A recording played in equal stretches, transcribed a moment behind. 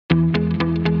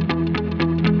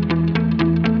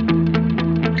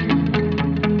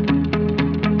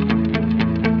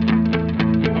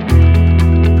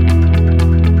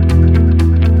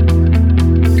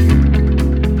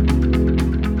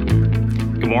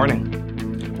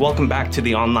morning. Welcome back to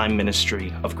the online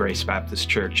ministry of Grace Baptist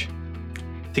Church.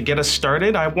 To get us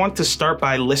started, I want to start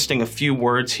by listing a few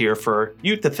words here for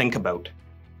you to think about.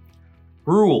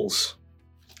 Rules,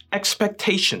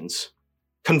 expectations,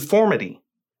 conformity,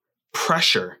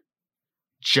 pressure,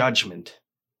 judgment.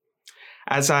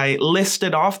 As I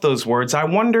listed off those words, I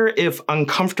wonder if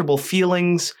uncomfortable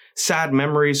feelings, sad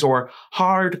memories, or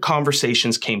hard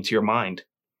conversations came to your mind.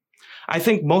 I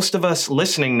think most of us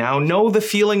listening now know the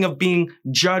feeling of being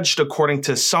judged according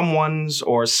to someone's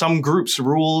or some group's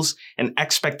rules and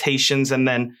expectations and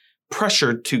then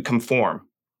pressured to conform.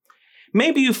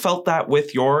 Maybe you felt that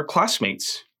with your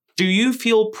classmates. Do you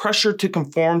feel pressured to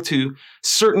conform to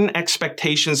certain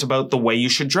expectations about the way you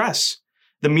should dress,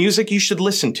 the music you should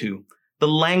listen to, the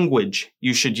language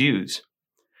you should use?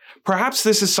 Perhaps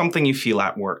this is something you feel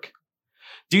at work.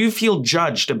 Do you feel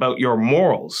judged about your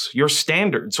morals, your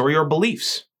standards, or your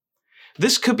beliefs?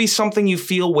 This could be something you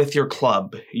feel with your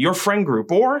club, your friend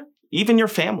group, or even your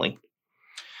family.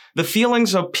 The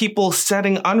feelings of people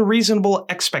setting unreasonable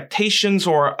expectations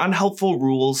or unhelpful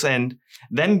rules and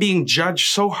then being judged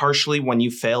so harshly when you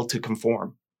fail to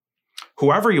conform.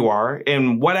 Whoever you are,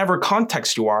 in whatever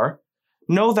context you are,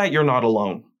 know that you're not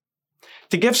alone.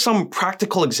 To give some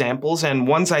practical examples, and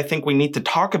ones I think we need to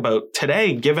talk about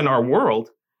today given our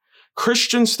world,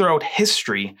 Christians throughout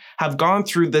history have gone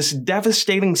through this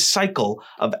devastating cycle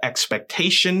of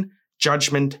expectation,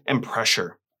 judgment, and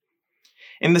pressure.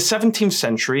 In the 17th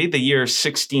century, the year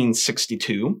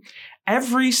 1662,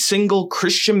 every single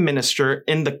Christian minister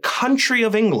in the country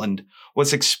of England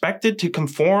was expected to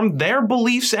conform their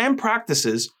beliefs and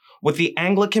practices with the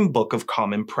Anglican Book of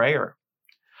Common Prayer.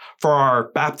 For our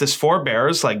Baptist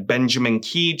forebears like Benjamin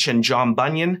Keach and John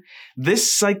Bunyan, this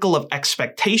cycle of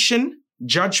expectation,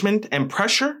 judgment, and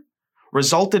pressure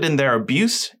resulted in their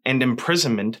abuse and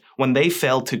imprisonment when they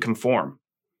failed to conform.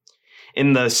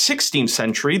 In the 16th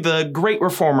century, the great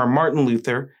reformer Martin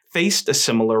Luther faced a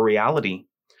similar reality.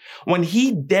 When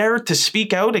he dared to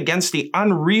speak out against the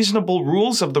unreasonable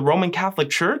rules of the Roman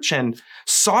Catholic Church and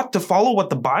sought to follow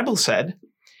what the Bible said,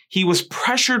 he was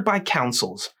pressured by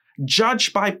councils,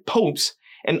 judged by popes,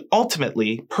 and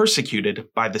ultimately persecuted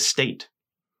by the state.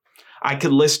 I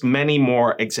could list many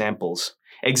more examples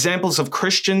of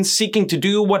Christians seeking to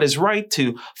do what is right,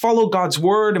 to follow God's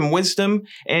word and wisdom,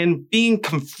 and being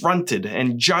confronted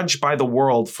and judged by the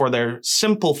world for their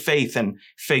simple faith and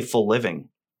faithful living.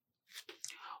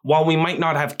 While we might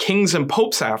not have kings and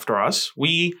popes after us,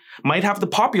 we might have the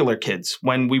popular kids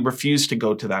when we refuse to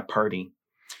go to that party.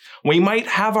 We might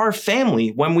have our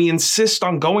family when we insist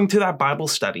on going to that Bible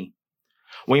study.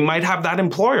 We might have that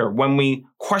employer when we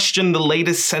question the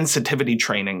latest sensitivity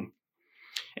training.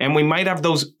 And we might have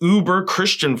those uber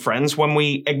Christian friends when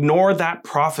we ignore that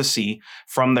prophecy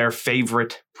from their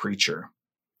favorite preacher.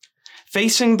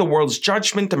 Facing the world's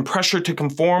judgment and pressure to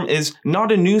conform is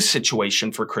not a new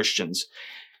situation for Christians.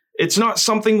 It's not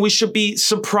something we should be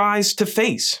surprised to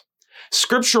face.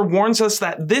 Scripture warns us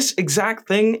that this exact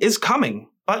thing is coming.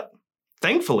 But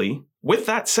thankfully, with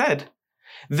that said,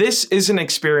 this is an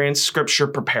experience Scripture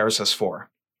prepares us for.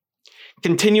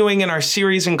 Continuing in our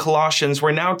series in Colossians,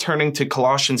 we're now turning to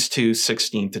Colossians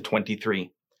 2:16-23.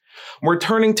 We're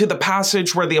turning to the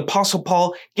passage where the Apostle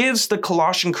Paul gives the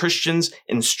Colossian Christians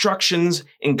instructions,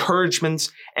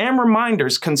 encouragements, and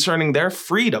reminders concerning their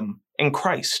freedom in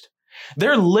Christ,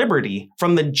 their liberty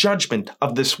from the judgment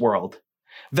of this world,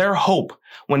 their hope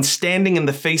when standing in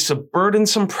the face of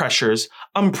burdensome pressures,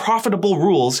 unprofitable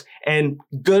rules, and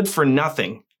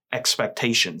good-for-nothing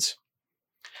expectations.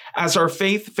 As our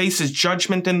faith faces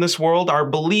judgment in this world, our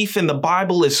belief in the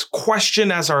Bible is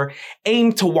questioned as our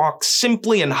aim to walk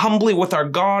simply and humbly with our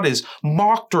God is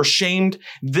mocked or shamed.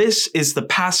 This is the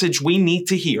passage we need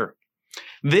to hear.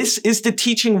 This is the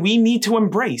teaching we need to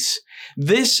embrace.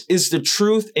 This is the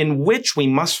truth in which we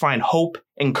must find hope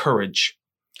and courage.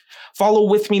 Follow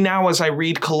with me now as I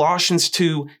read Colossians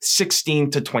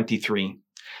 2:16-23.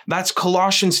 That's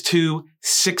Colossians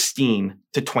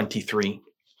 2:16-23.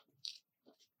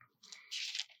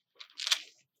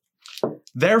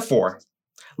 Therefore,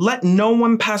 let no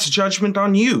one pass judgment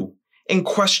on you in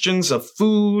questions of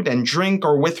food and drink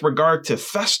or with regard to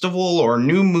festival or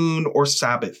new moon or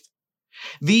Sabbath.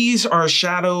 These are a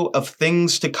shadow of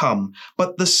things to come,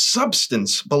 but the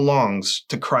substance belongs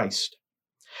to Christ.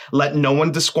 Let no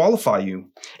one disqualify you,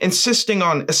 insisting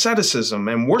on asceticism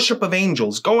and worship of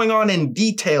angels, going on in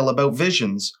detail about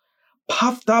visions,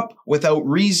 puffed up without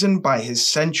reason by his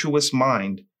sensuous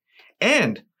mind,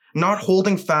 and not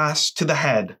holding fast to the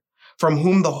head, from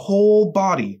whom the whole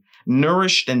body,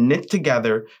 nourished and knit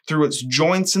together through its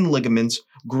joints and ligaments,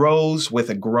 grows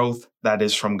with a growth that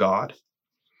is from God.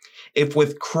 If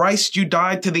with Christ you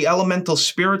died to the elemental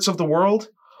spirits of the world,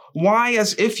 why,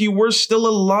 as if you were still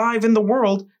alive in the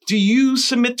world, do you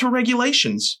submit to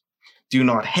regulations? Do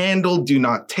not handle, do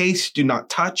not taste, do not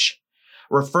touch,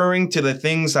 referring to the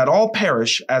things that all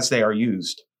perish as they are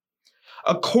used,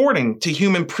 according to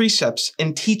human precepts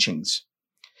and teachings.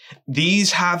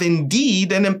 These have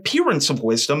indeed an appearance of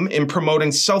wisdom in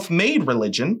promoting self-made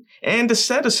religion and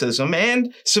asceticism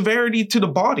and severity to the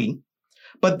body,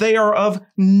 but they are of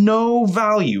no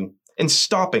value in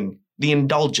stopping the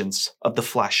indulgence of the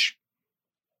flesh.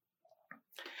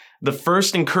 The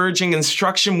first encouraging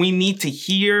instruction we need to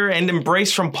hear and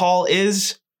embrace from Paul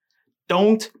is,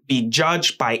 don't be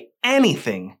judged by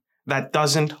anything that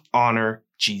doesn't honor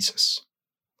Jesus.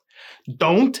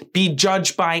 Don't be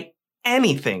judged by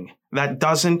anything that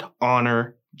doesn't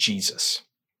honor Jesus.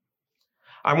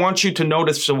 I want you to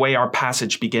notice the way our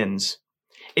passage begins.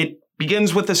 It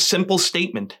begins with a simple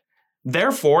statement.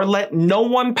 Therefore, let no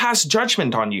one pass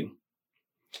judgment on you.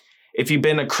 If you've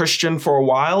been a Christian for a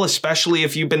while, especially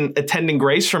if you've been attending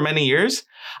Grace for many years,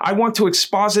 I want to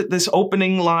exposit this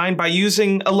opening line by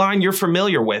using a line you're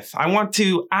familiar with. I want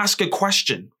to ask a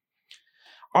question.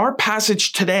 Our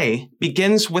passage today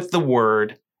begins with the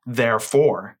word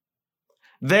therefore.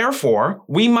 Therefore,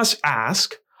 we must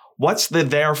ask, what's the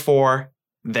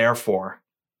therefore?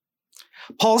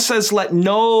 Paul says, let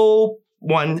no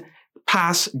one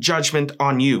pass judgment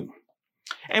on you.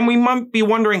 And we might be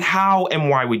wondering how and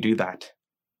why we do that.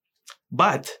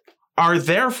 But our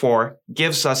therefore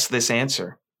gives us this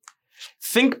answer.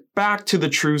 Think back to the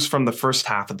truths from the first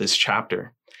half of this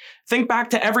chapter. Think back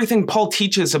to everything Paul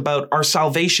teaches about our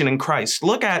salvation in Christ.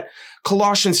 Look at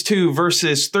Colossians 2,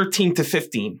 verses 13 to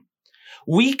 15.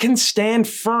 We can stand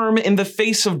firm in the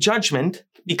face of judgment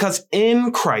because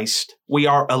in Christ we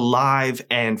are alive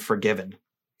and forgiven.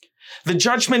 The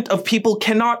judgment of people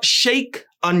cannot shake,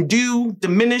 undo,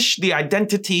 diminish the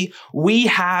identity we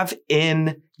have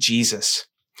in Jesus.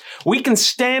 We can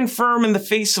stand firm in the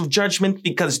face of judgment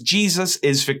because Jesus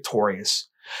is victorious.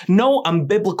 No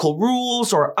unbiblical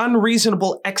rules or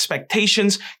unreasonable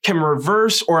expectations can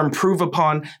reverse or improve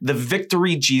upon the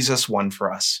victory Jesus won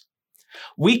for us.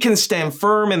 We can stand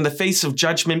firm in the face of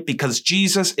judgment because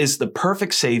Jesus is the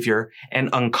perfect Savior and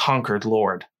unconquered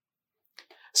Lord.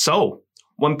 So,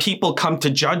 when people come to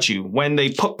judge you, when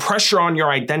they put pressure on your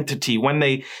identity, when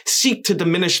they seek to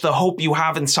diminish the hope you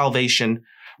have in salvation,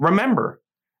 remember,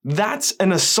 that's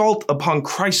an assault upon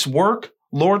Christ's work,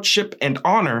 lordship, and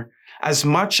honor as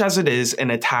much as it is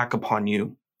an attack upon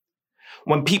you.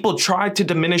 When people try to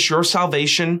diminish your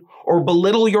salvation or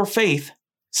belittle your faith,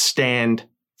 stand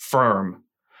firm.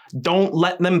 Don't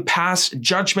let them pass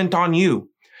judgment on you.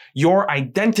 Your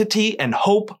identity and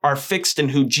hope are fixed in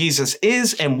who Jesus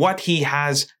is and what he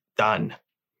has done.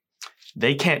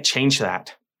 They can't change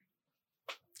that.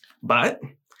 But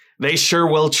they sure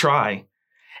will try.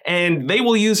 And they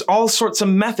will use all sorts of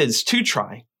methods to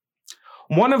try.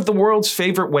 One of the world's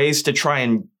favorite ways to try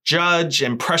and judge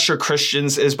and pressure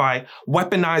Christians is by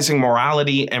weaponizing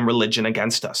morality and religion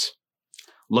against us.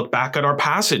 Look back at our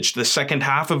passage, the second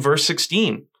half of verse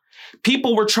 16.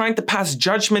 People were trying to pass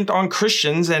judgment on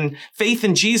Christians and faith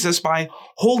in Jesus by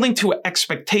holding to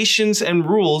expectations and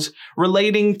rules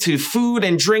relating to food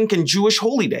and drink and Jewish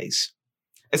holy days.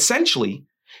 Essentially,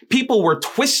 people were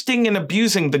twisting and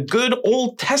abusing the good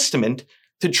Old Testament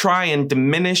to try and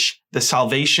diminish the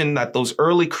salvation that those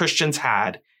early Christians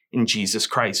had in Jesus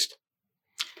Christ.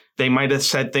 They might have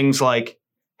said things like,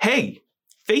 hey,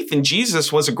 faith in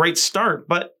Jesus was a great start,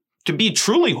 but to be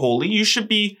truly holy, you should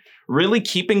be really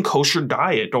keeping kosher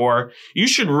diet, or you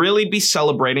should really be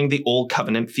celebrating the Old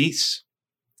Covenant feasts.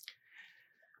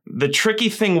 The tricky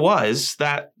thing was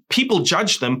that people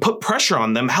judged them, put pressure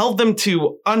on them, held them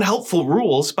to unhelpful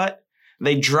rules, but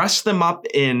they dressed them up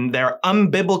in their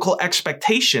unbiblical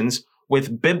expectations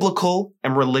with biblical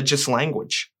and religious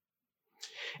language.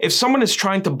 If someone is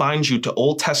trying to bind you to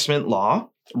Old Testament law,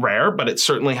 rare, but it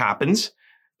certainly happens,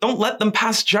 don't let them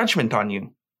pass judgment on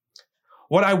you.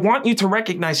 What I want you to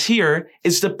recognize here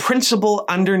is the principle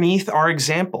underneath our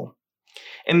example.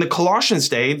 In the Colossians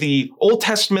day, the Old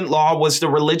Testament law was the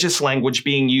religious language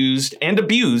being used and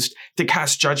abused to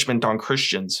cast judgment on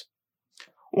Christians.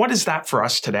 What is that for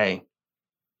us today?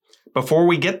 Before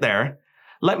we get there,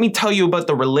 let me tell you about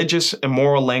the religious and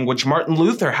moral language Martin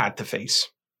Luther had to face.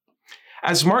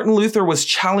 As Martin Luther was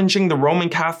challenging the Roman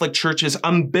Catholic Church's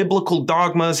unbiblical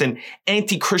dogmas and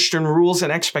anti-Christian rules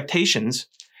and expectations,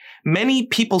 many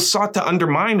people sought to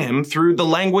undermine him through the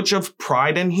language of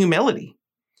pride and humility.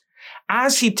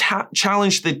 as he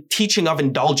challenged the teaching of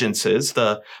indulgences,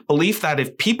 the belief that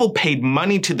if people paid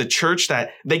money to the church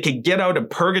that they could get out of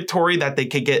purgatory, that they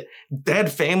could get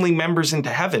dead family members into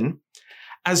heaven,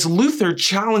 as Luther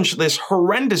challenged this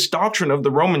horrendous doctrine of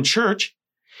the Roman Church,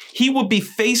 he would be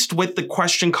faced with the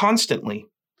question constantly,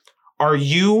 are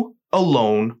you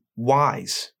alone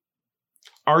wise?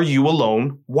 Are you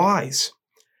alone wise?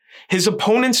 His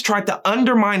opponents tried to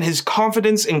undermine his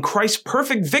confidence in Christ's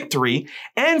perfect victory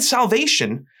and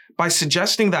salvation by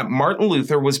suggesting that Martin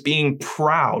Luther was being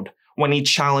proud when he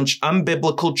challenged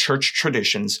unbiblical church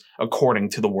traditions according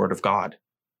to the Word of God.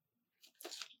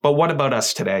 But what about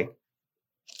us today?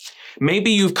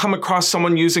 Maybe you've come across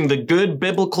someone using the good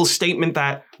biblical statement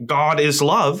that God is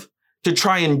love to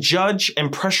try and judge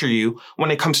and pressure you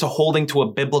when it comes to holding to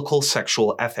a biblical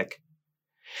sexual ethic.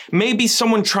 Maybe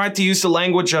someone tried to use the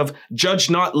language of judge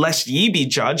not lest ye be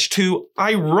judged to,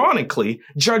 ironically,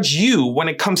 judge you when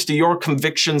it comes to your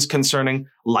convictions concerning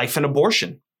life and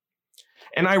abortion.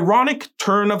 An ironic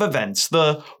turn of events,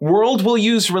 the world will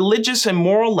use religious and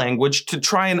moral language to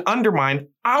try and undermine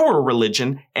our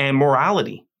religion and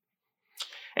morality.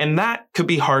 And that could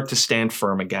be hard to stand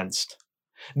firm against.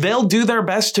 They'll do their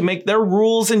best to make their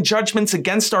rules and judgments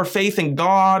against our faith in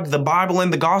God, the Bible,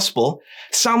 and the gospel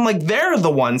sound like they're the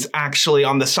ones actually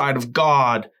on the side of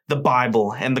God, the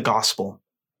Bible, and the gospel.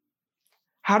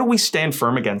 How do we stand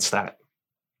firm against that?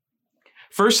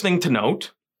 First thing to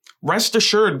note, rest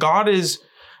assured God is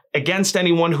against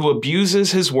anyone who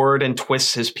abuses his word and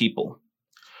twists his people.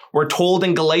 We're told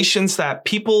in Galatians that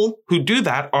people who do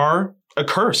that are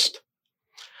accursed.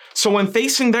 So when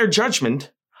facing their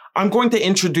judgment, I'm going to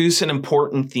introduce an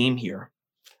important theme here.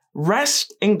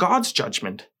 Rest in God's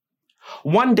judgment.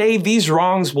 One day these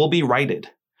wrongs will be righted.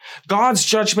 God's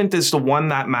judgment is the one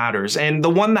that matters and the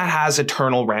one that has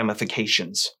eternal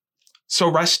ramifications.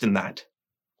 So rest in that.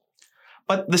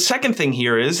 But the second thing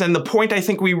here is, and the point I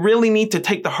think we really need to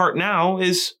take to heart now,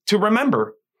 is to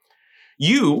remember,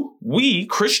 we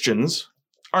Christians,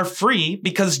 are free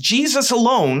because Jesus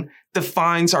alone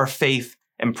defines our faith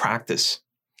and practice.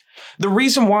 The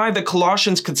reason why the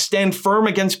Colossians could stand firm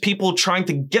against people trying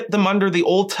to get them under the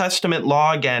Old Testament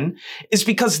law again is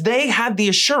because they had the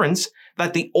assurance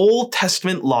that the Old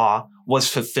Testament law was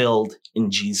fulfilled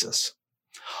in Jesus.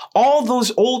 All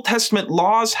those Old Testament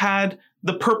laws had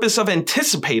the purpose of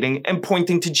anticipating and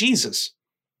pointing to Jesus.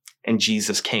 And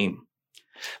Jesus came.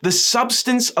 The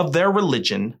substance of their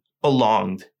religion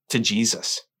belonged to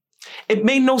Jesus. It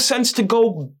made no sense to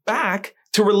go back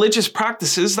to religious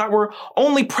practices that were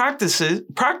only practiced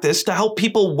to help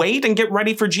people wait and get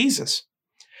ready for Jesus.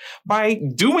 By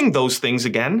doing those things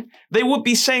again, they would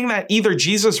be saying that either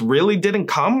Jesus really didn't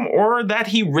come or that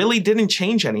he really didn't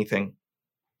change anything.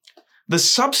 The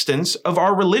substance of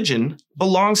our religion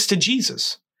belongs to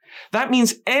Jesus. That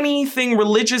means anything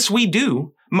religious we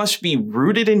do must be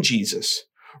rooted in Jesus,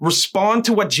 respond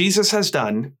to what Jesus has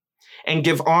done, and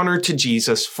give honor to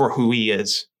Jesus for who he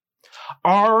is.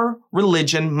 Our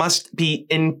religion must be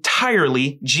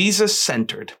entirely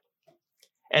Jesus-centered,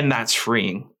 and that's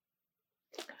freeing.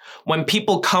 When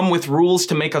people come with rules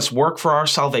to make us work for our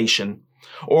salvation,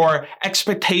 or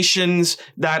expectations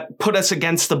that put us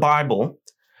against the Bible,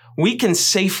 we can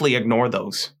safely ignore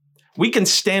those. We can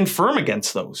stand firm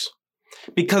against those,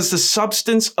 because the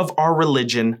substance of our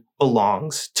religion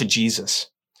belongs to Jesus.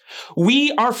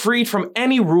 We are freed from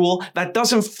any rule that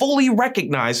doesn't fully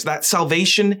recognize that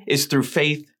salvation is through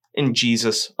faith in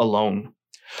Jesus alone.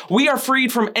 We are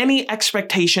freed from any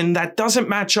expectation that doesn't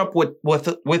match up with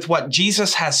what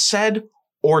Jesus has said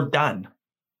or done.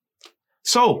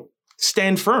 So,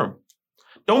 stand firm.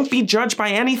 Don't be judged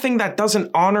by anything that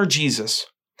doesn't honor Jesus,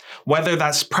 whether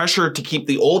that's pressure to keep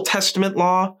the Old Testament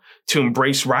law, to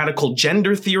embrace radical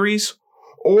gender theories,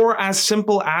 or as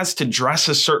simple as to dress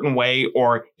a certain way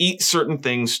or eat certain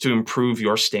things to improve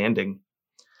your standing.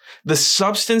 The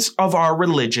substance of our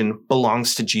religion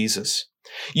belongs to Jesus.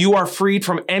 You are freed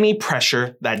from any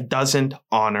pressure that doesn't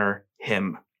honor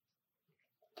him.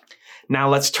 Now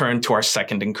let's turn to our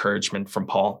second encouragement from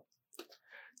Paul.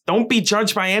 Don't be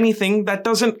judged by anything that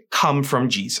doesn't come from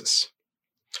Jesus.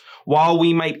 While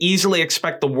we might easily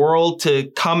expect the world to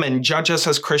come and judge us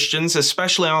as Christians,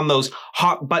 especially on those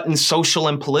hot-button social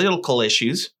and political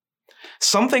issues,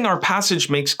 something our passage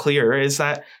makes clear is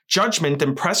that judgment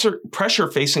and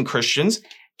pressure facing Christians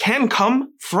can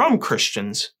come from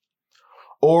Christians,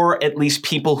 or at least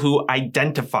people who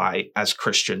identify as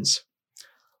Christians.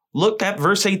 Look at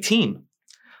verse 18.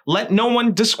 Let no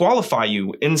one disqualify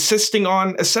you, insisting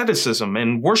on asceticism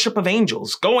and worship of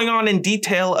angels, going on in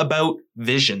detail about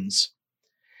visions.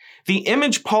 The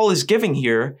image Paul is giving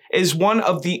here is one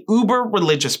of the uber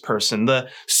religious person, the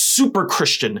super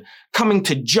Christian, coming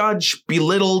to judge,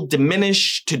 belittle,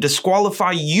 diminish, to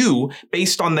disqualify you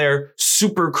based on their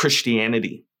super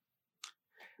Christianity.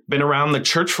 Been around the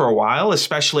church for a while,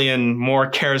 especially in more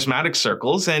charismatic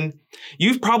circles, and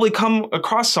you've probably come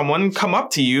across someone come up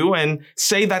to you and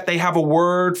say that they have a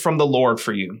word from the Lord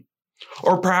for you,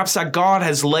 or perhaps that God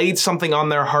has laid something on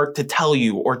their heart to tell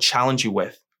you or challenge you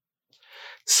with.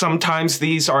 Sometimes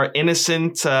these are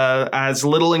innocent as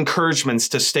little encouragements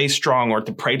to stay strong or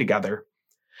to pray together.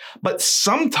 But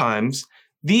sometimes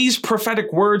these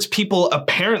prophetic words people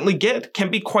apparently get can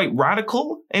be quite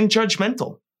radical and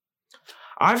judgmental.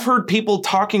 I've heard people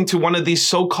talking to one of these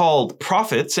so-called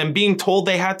prophets and being told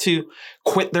they had to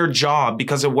quit their job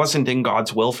because it wasn't in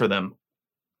God's will for them.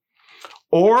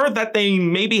 Or that they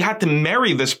maybe had to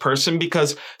marry this person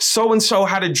because so-and-so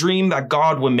had a dream that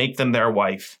God would make them their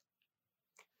wife.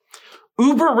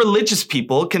 Uber religious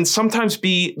people can sometimes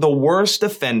be the worst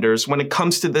offenders when it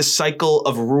comes to this cycle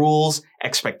of rules,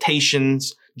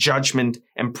 expectations, judgment,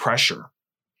 and pressure.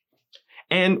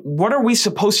 And what are we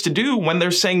supposed to do when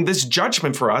they're saying this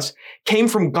judgment for us came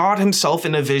from God himself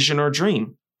in a vision or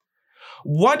dream?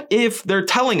 What if they're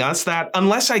telling us that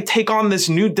unless I take on this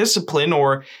new discipline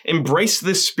or embrace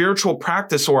this spiritual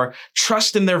practice or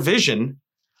trust in their vision,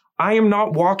 I am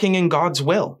not walking in God's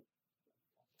will?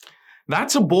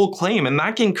 That's a bold claim, and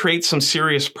that can create some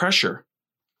serious pressure.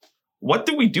 What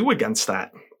do we do against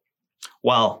that?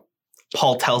 Well,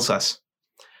 Paul tells us.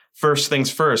 First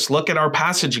things first, look at our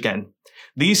passage again.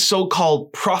 These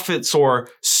so-called prophets or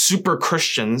super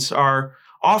Christians are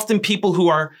often people who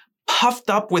are puffed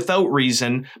up without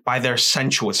reason by their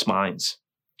sensuous minds.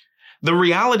 The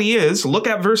reality is, look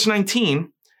at verse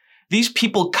 19, these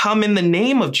people come in the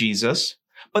name of Jesus,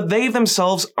 but they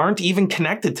themselves aren't even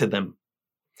connected to them.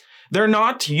 They're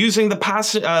not, using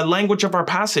the language of our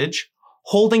passage,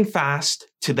 holding fast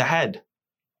to the head.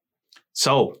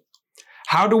 So,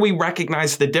 how do we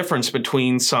recognize the difference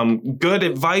between some good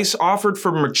advice offered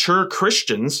for mature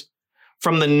Christians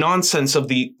from the nonsense of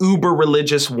the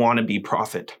uber-religious wannabe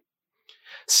prophet?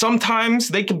 Sometimes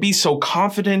they can be so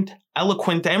confident,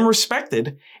 eloquent, and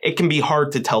respected, it can be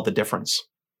hard to tell the difference.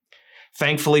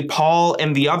 Thankfully, Paul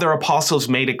and the other apostles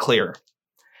made it clear.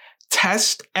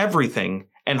 Test everything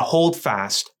and hold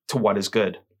fast to what is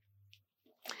good.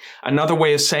 Another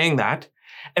way of saying that,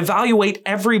 evaluate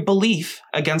every belief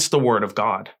against the Word of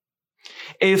God.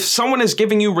 If someone is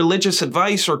giving you religious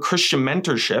advice or Christian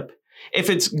mentorship, if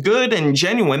it's good and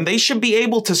genuine, they should be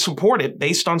able to support it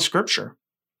based on Scripture.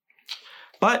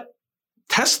 But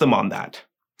test them on that.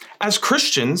 As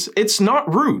Christians, it's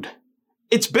not rude.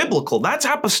 It's biblical. That's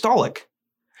apostolic.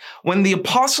 When the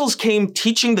apostles came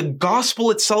teaching the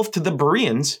gospel itself to the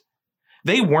Bereans,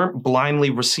 they weren't blindly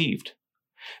received.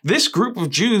 This group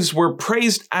of Jews were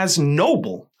praised as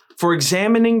noble for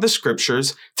examining the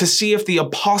scriptures to see if the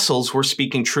apostles were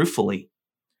speaking truthfully.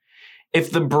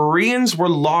 If the Bereans were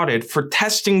lauded for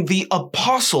testing the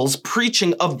apostles'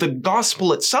 preaching of the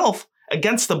gospel itself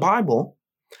against the Bible,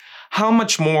 how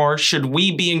much more should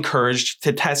we be encouraged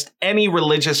to test any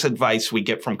religious advice we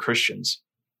get from Christians?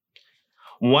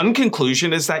 One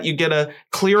conclusion is that you get a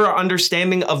clearer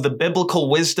understanding of the biblical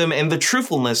wisdom and the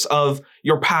truthfulness of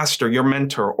your pastor, your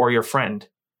mentor, or your friend.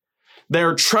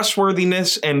 Their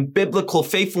trustworthiness and biblical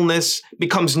faithfulness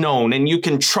becomes known, and you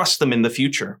can trust them in the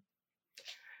future.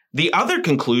 The other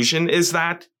conclusion is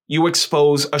that you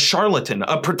expose a charlatan,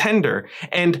 a pretender,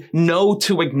 and know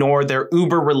to ignore their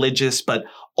uber-religious but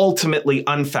ultimately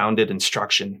unfounded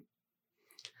instruction.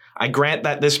 I grant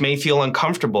that this may feel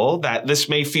uncomfortable, that this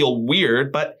may feel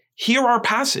weird, but hear our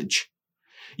passage.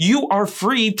 You are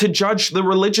free to judge the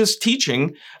religious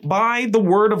teaching by the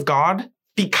Word of God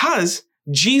because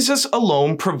Jesus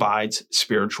alone provides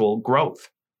spiritual growth.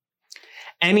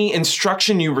 Any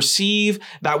instruction you receive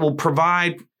that will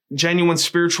provide genuine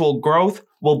spiritual growth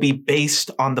will be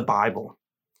based on the Bible,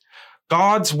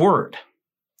 God's Word,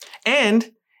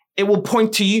 and it will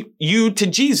point to you to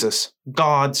Jesus,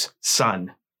 God's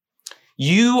Son.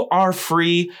 You are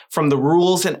free from the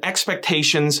rules and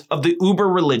expectations of the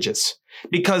uber-religious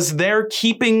because their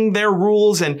keeping their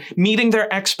rules and meeting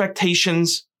their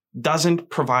expectations doesn't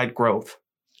provide growth.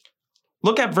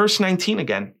 Look at verse 19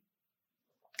 again.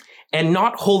 And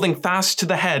not holding fast to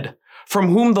the head, from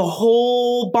whom the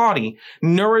whole body,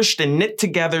 nourished and knit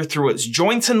together through its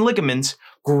joints and ligaments,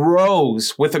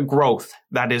 grows with a growth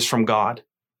that is from God.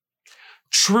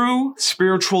 True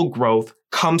spiritual growth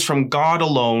comes from God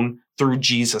alone through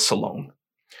Jesus alone.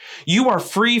 You are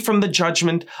free from the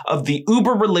judgment of the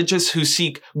uber-religious who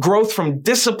seek growth from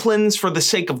disciplines for the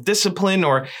sake of discipline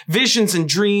or visions and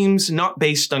dreams not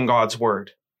based on God's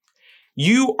word.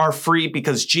 You are free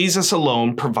because Jesus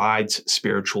alone provides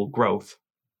spiritual growth.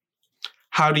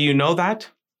 How do you know that?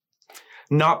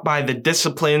 Not by the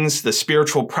disciplines, the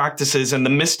spiritual practices, and the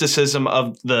mysticism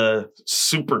of the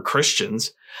super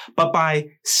Christians, but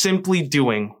by simply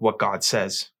doing what God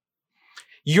says.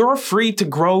 You're free to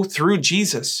grow through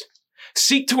Jesus.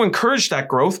 Seek to encourage that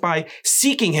growth by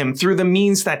seeking him through the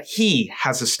means that he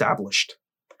has established.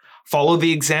 Follow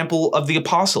the example of the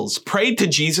apostles. Pray to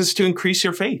Jesus to increase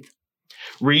your faith.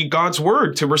 Read God's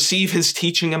word to receive his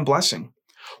teaching and blessing.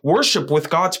 Worship with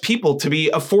God's people to be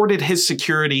afforded his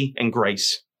security and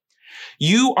grace.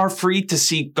 You are free to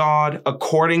seek God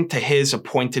according to his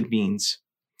appointed means.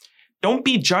 Don't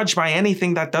be judged by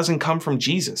anything that doesn't come from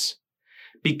Jesus,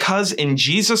 because in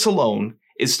Jesus alone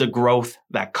is the growth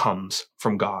that comes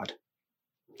from God.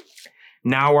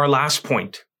 Now our last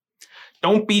point.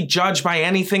 Don't be judged by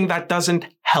anything that doesn't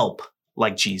help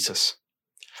like Jesus.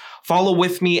 Follow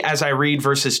with me as I read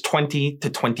verses 20 to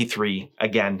 23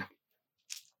 again.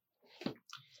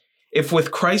 If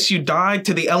with Christ you died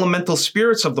to the elemental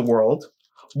spirits of the world,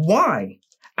 why,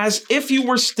 as if you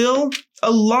were still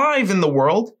alive in the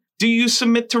world, do you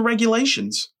submit to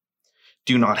regulations?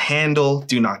 Do not handle,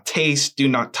 do not taste, do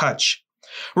not touch,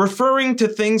 referring to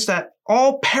things that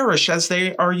all perish as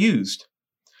they are used,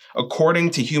 according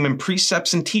to human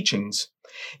precepts and teachings.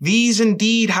 These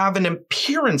indeed have an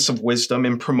appearance of wisdom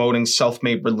in promoting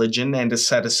self-made religion and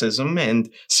asceticism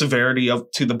and severity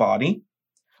to the body,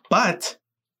 but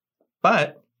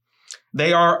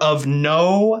they are of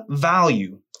no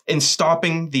value in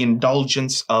stopping the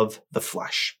indulgence of the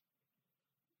flesh.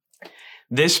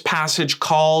 This passage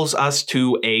calls us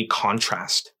to a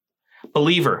contrast.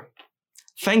 Believer,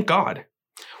 thank God.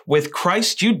 With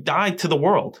Christ, you died to the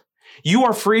world. You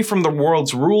are free from the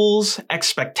world's rules,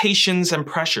 expectations, and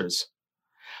pressures.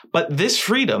 But this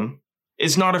freedom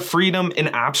is not a freedom in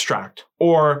abstract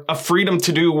or a freedom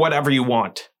to do whatever you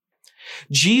want.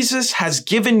 Jesus has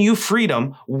given you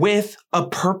freedom with a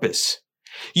purpose.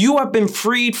 You have been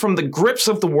freed from the grips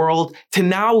of the world to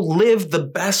now live the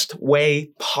best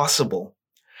way possible.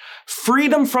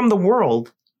 Freedom from the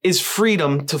world is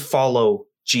freedom to follow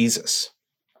Jesus.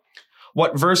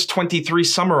 What verse 23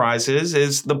 summarizes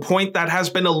is the point that has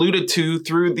been alluded to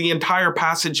through the entire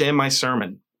passage in my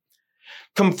sermon.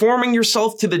 Conforming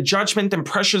yourself to the judgment and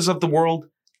pressures of the world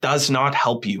does not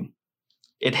help you.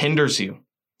 It hinders you.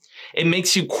 It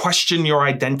makes you question your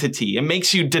identity. It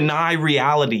makes you deny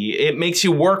reality. It makes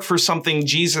you work for something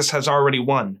Jesus has already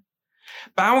won.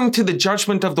 Bowing to the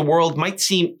judgment of the world might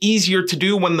seem easier to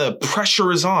do when the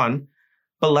pressure is on,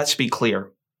 but let's be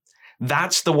clear.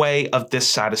 That's the way of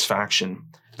dissatisfaction,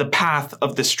 the path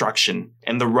of destruction,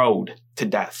 and the road to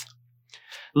death.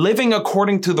 Living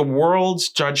according to the world's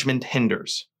judgment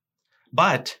hinders.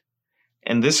 But,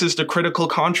 and this is the critical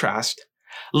contrast,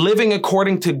 living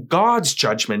according to God's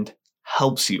judgment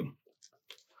helps you.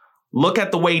 Look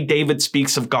at the way David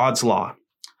speaks of God's law.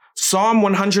 Psalm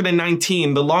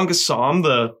 119, the longest psalm,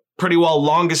 the pretty well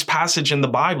longest passage in the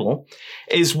Bible,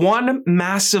 is one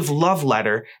massive love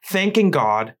letter thanking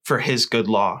God for his good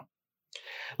law.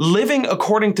 Living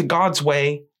according to God's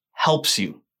way helps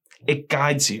you. It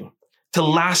guides you to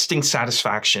lasting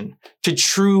satisfaction, to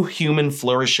true human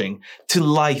flourishing, to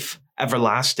life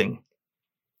everlasting.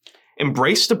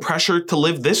 Embrace the pressure to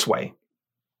live this way.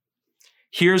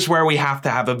 Here's where we have to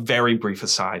have a very brief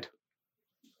aside.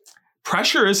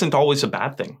 Pressure isn't always a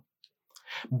bad thing.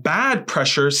 Bad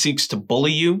pressure seeks to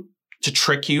bully you, to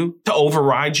trick you, to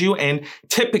override you, and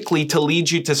typically to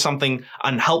lead you to something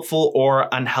unhelpful or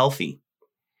unhealthy.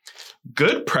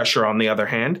 Good pressure, on the other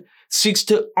hand, seeks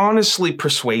to honestly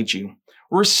persuade you,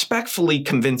 respectfully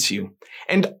convince you,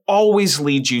 and always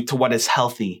lead you to what is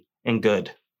healthy and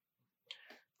good.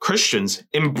 Christians,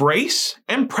 embrace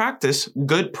and practice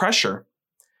good pressure.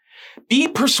 Be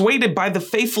persuaded by the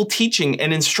faithful teaching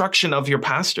and instruction of your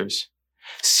pastors.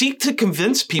 Seek to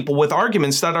convince people with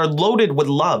arguments that are loaded with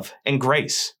love and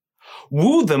grace.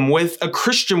 Woo them with a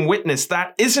Christian witness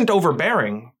that isn't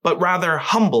overbearing, but rather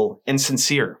humble and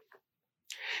sincere.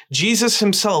 Jesus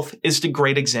himself is the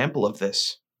great example of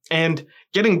this. And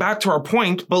getting back to our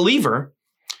point, believer,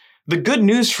 the good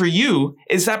news for you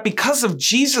is that because of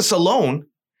Jesus alone,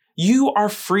 you are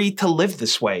free to live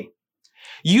this way.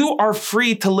 You are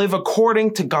free to live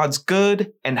according to God's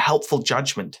good and helpful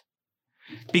judgment.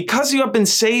 Because you have been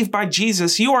saved by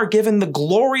Jesus, you are given the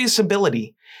glorious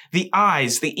ability, the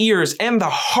eyes, the ears, and the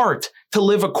heart to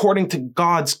live according to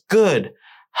God's good,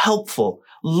 helpful,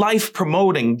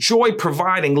 life-promoting,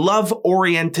 joy-providing,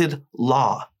 love-oriented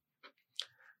law.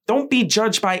 Don't be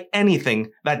judged by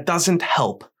anything that doesn't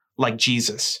help like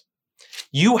Jesus.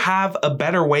 You have a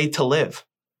better way to live.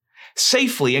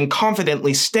 Safely and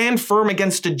confidently stand firm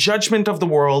against the judgment of the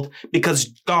world because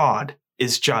God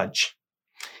is judge.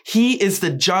 He is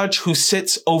the judge who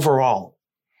sits over all.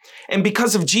 And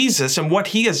because of Jesus and what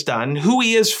he has done, who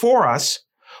he is for us,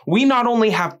 we not only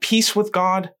have peace with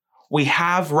God, we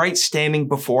have right standing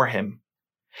before him.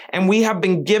 And we have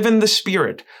been given the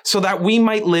Spirit so that we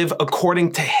might live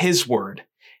according to his word,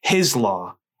 his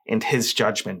law, and his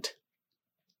judgment.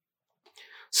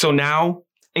 So now,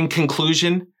 in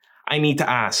conclusion, I need to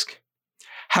ask,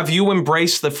 have you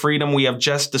embraced the freedom we have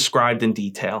just described in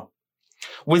detail?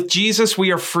 With Jesus,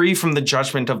 we are free from the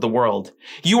judgment of the world.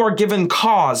 You are given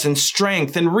cause and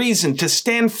strength and reason to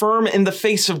stand firm in the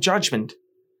face of judgment.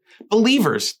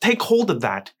 Believers, take hold of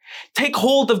that. Take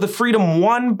hold of the freedom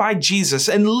won by Jesus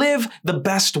and live the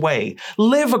best way.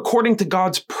 Live according to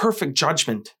God's perfect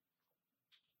judgment.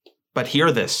 But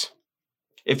hear this.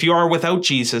 If you are without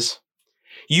Jesus,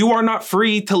 you are not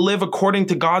free to live according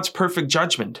to God's perfect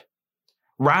judgment.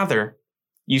 Rather,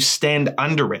 you stand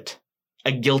under it,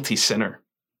 a guilty sinner.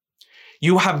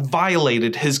 You have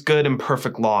violated his good and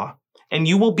perfect law, and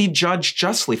you will be judged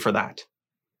justly for that.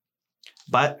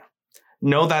 But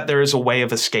know that there is a way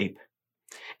of escape.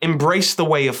 Embrace the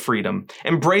way of freedom.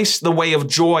 Embrace the way of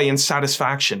joy and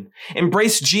satisfaction.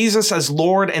 Embrace Jesus as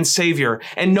Lord and Savior,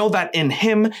 and know that in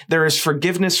him there is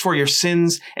forgiveness for your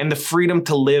sins and the freedom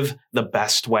to live the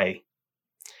best way.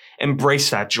 Embrace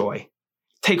that joy.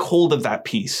 Take hold of that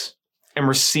peace and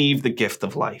receive the gift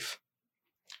of life.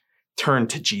 Turn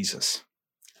to Jesus.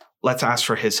 Let's ask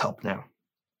for his help now.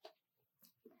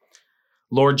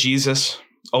 Lord Jesus,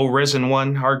 O risen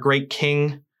one, our great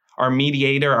King, our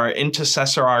mediator, our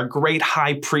intercessor, our great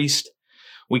high priest,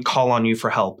 we call on you for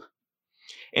help.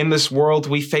 In this world,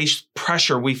 we face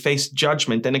pressure, we face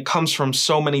judgment, and it comes from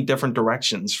so many different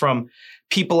directions, from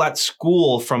people at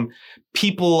school, from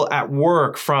people at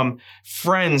work, from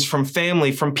friends, from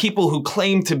family, from people who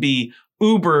claim to be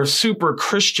uber, super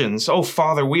Christians. Oh,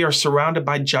 Father, we are surrounded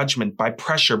by judgment, by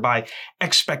pressure, by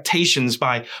expectations,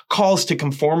 by calls to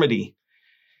conformity.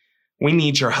 We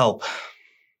need your help.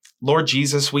 Lord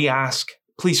Jesus, we ask,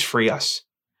 please free us.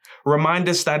 Remind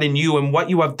us that in you and what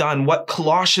you have done, what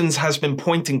Colossians has been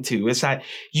pointing to is that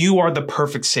you are the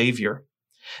perfect Savior,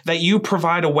 that you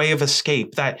provide a way of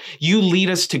escape, that you lead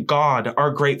us to God,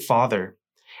 our great Father.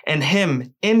 And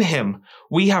in him,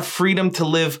 we have freedom to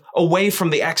live away from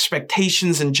the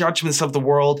expectations and judgments of the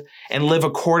world and live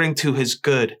according to his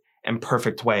good and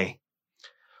perfect way.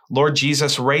 Lord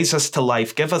Jesus, raise us to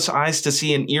life. Give us eyes to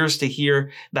see and ears to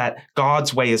hear that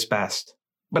God's way is best.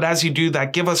 But as you do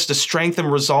that, give us the strength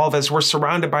and resolve as we're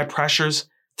surrounded by pressures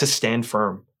to stand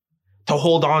firm, to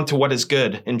hold on to what is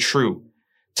good and true,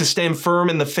 to stand firm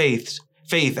in the faith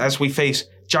as we face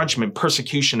judgment,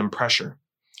 persecution, and pressure.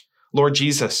 Lord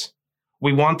Jesus,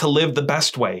 we want to live the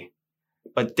best way,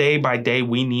 but day by day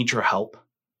we need your help.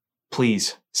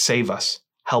 Please save us,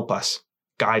 help us,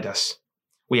 guide us.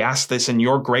 We ask this in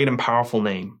your great and powerful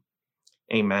name.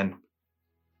 Amen.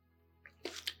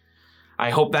 I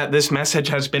hope that this message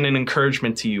has been an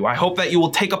encouragement to you. I hope that you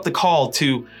will take up the call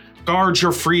to guard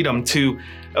your freedom, to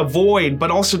avoid,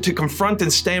 but also to confront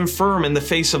and stand firm in the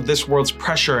face of this world's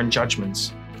pressure and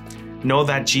judgments. Know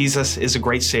that Jesus is a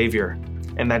great Savior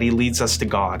and that he leads us to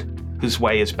God, whose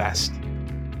way is best.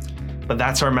 But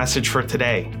that's our message for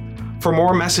today. For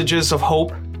more messages of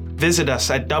hope, visit us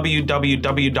at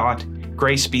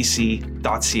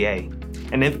www.gracebc.ca.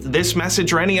 And if this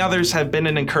message or any others have been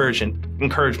an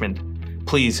encouragement,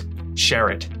 please share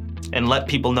it and let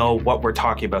people know what we're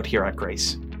talking about here at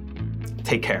Grace.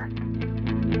 Take care.